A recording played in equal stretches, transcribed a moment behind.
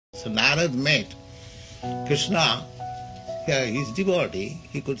So Narad met Krishna, his devotee.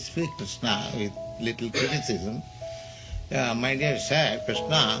 He could speak Krishna with little criticism. My dear sir,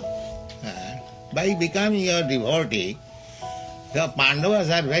 Krishna, by becoming your devotee, the Pandavas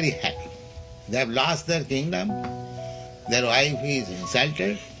are very happy. They have lost their kingdom, their wife is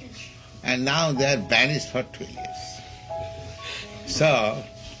insulted, and now they are banished for 12 years. So,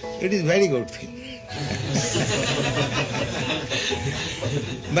 it is very good thing.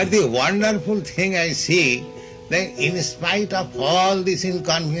 But the wonderful thing I see, that in spite of all these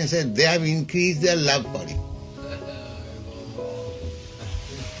inconveniences, they have increased their love for him.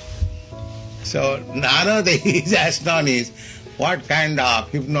 So Narada is astonished. What kind of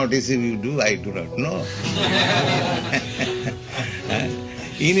hypnotism you do, I do not know.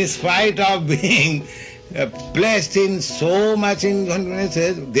 In spite of being placed in so much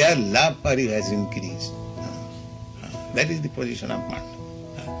inconveniences, their love for you has increased. That is the position of Pandava.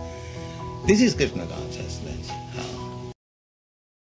 This is Krishna consciousness.